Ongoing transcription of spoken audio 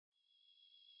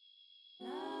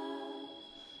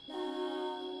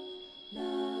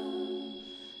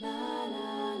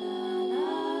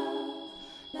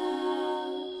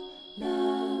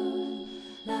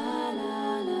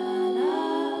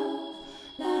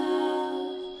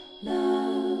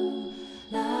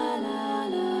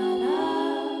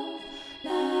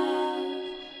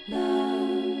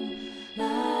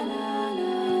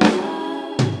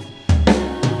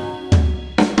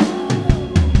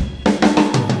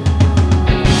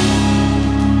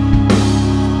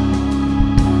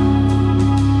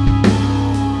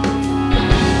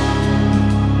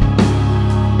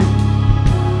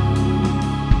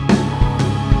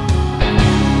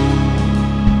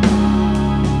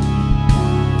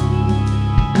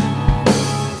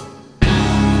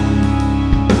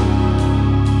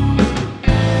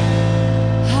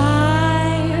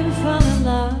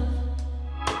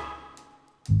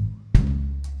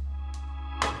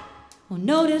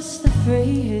notice the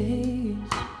phrase,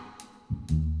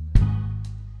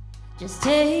 just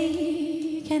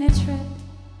taking a trip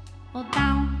or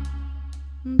downtown,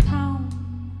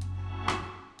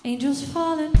 angels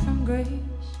falling from grace.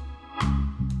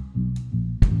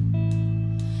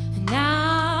 And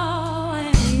now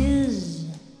it is.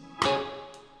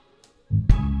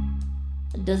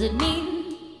 Does it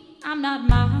mean I'm not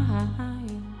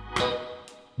mine?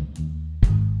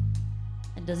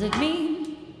 And does it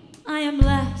mean I am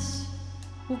less?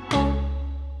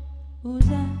 Who's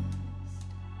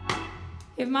asked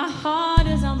if my heart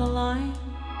is on the line?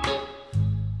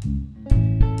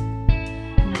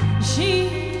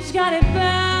 She's got it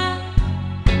bad,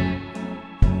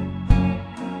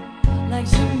 like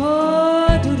some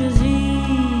mortal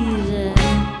disease.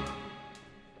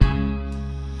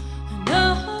 And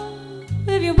oh,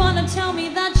 if you wanna tell me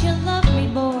that you love me,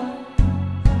 boy,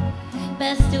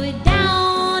 best do it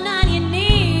down on your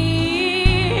knees.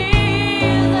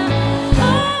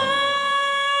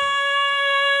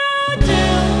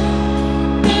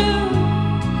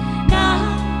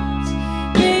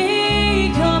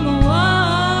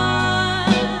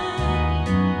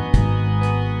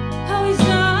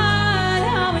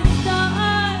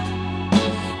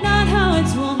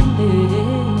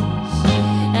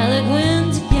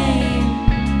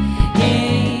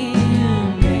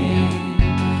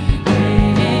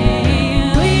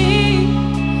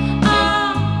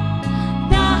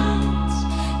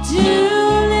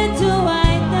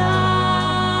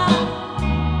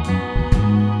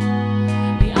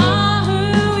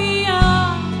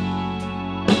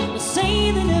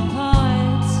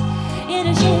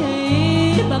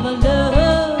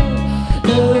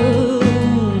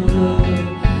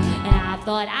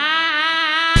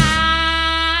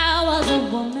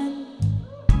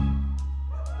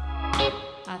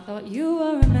 You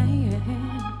were a man,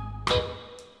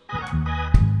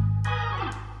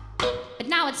 but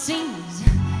now it seems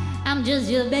I'm just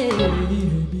your baby,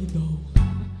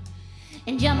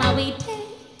 and you're my wee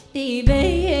teddy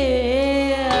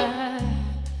bear.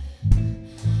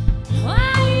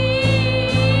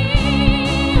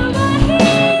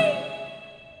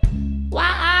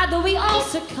 Why do we all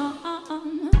succumb?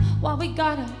 Why we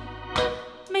gotta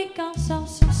make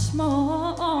ourselves so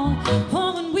small? Oh,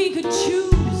 when we could choose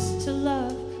to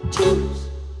love,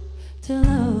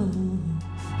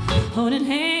 holding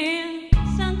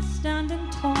hands and standing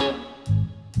tall.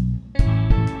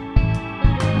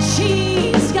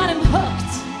 She's got him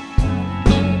hooked,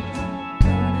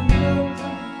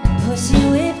 pussy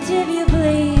whipped if you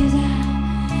please.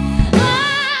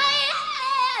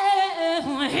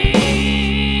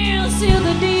 Seal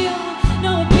the deal,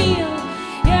 no appeal.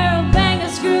 You're a banger,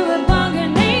 screw a bunker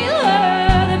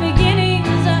nailer. The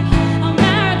beginnings of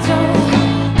marital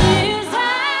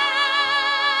desire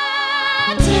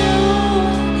to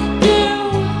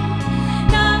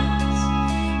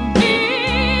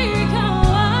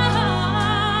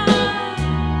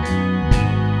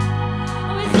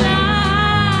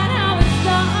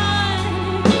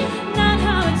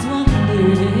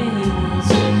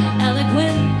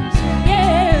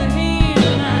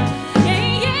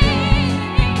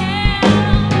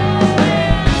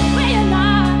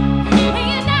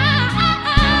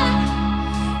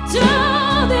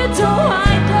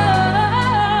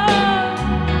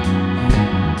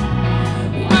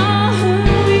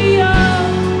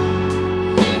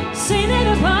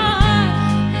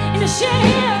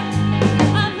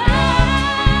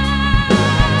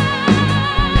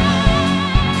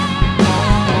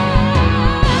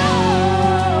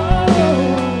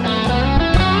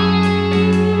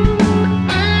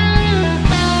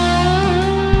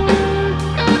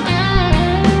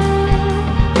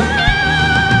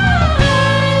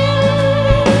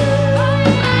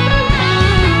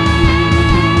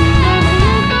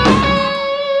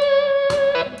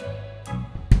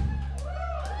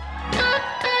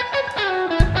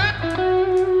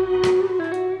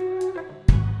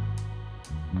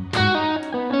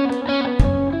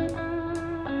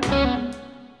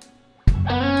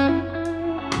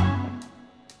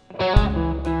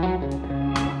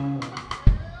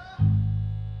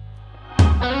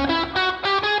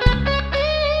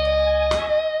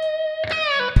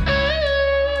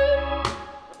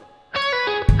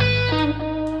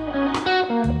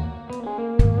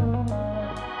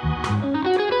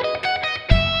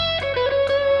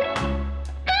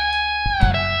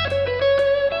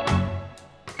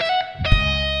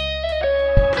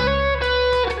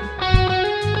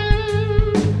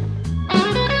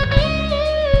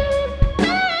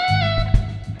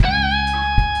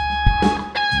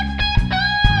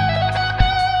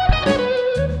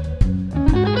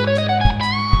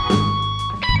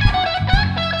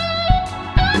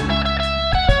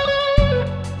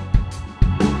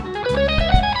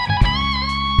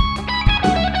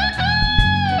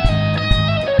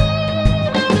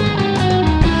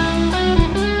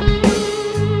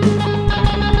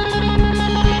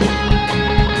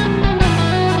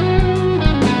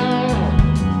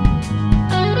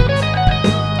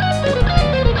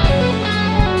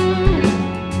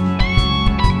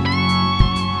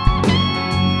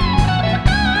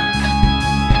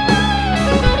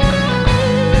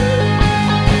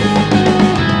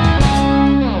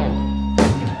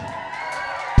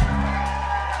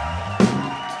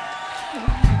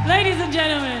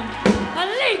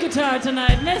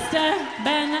tonight, Mr.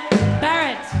 Ben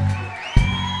Barritt.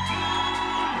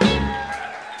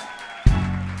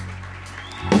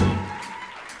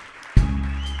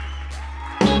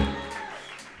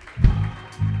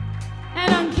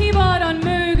 And on keyboard, on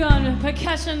moog, on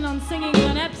percussion, on singing,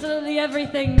 on absolutely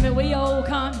everything that we all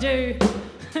can't do,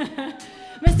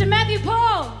 Mr. Matthew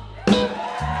Paull.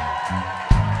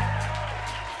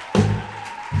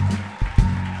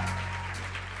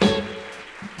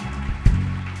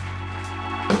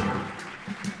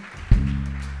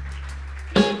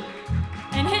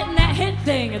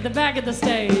 Thing at the back of the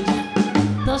stage,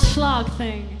 the schlag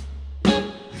thing.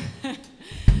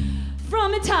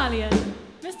 From Italian,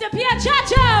 Mr. Pier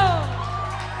Ciaccio.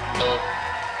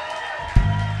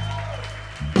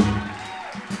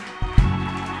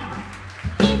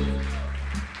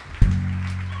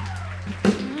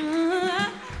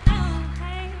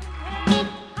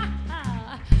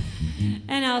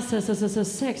 And also a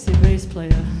sexy bass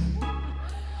player.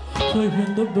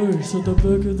 Playing the bass at the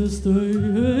back of the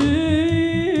stage.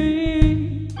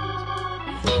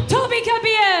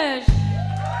 Kabiersch.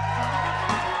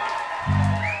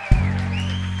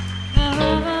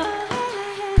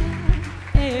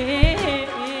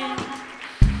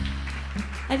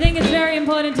 I think it's very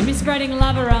important to be spreading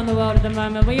love around the world at the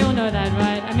moment. We all know that,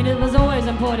 right? I mean, it was always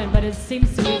important, but it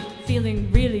seems to be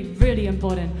feeling really, really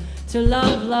important to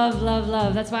love, love, love,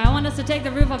 love. That's why I want us to take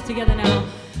the roof off together now.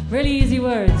 Really easy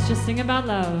words, just sing about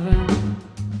love.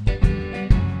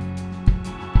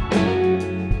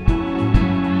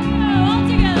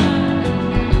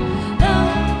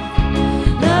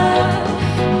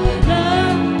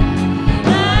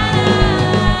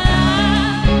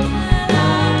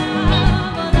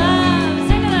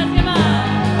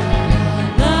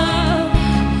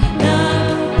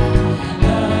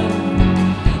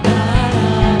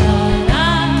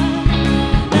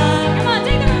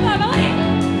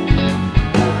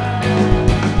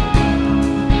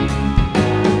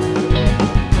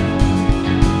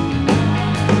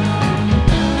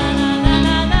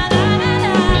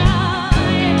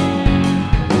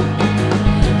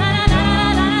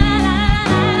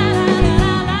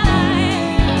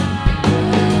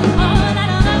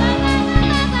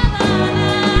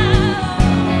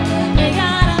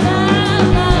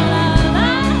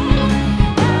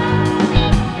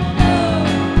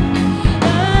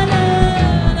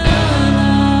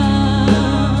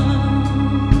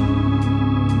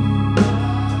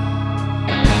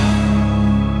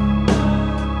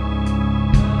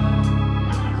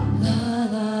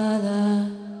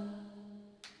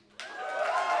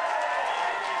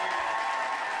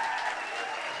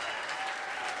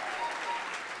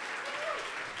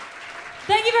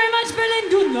 Thank you very much, Berlin.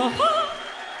 Good luck.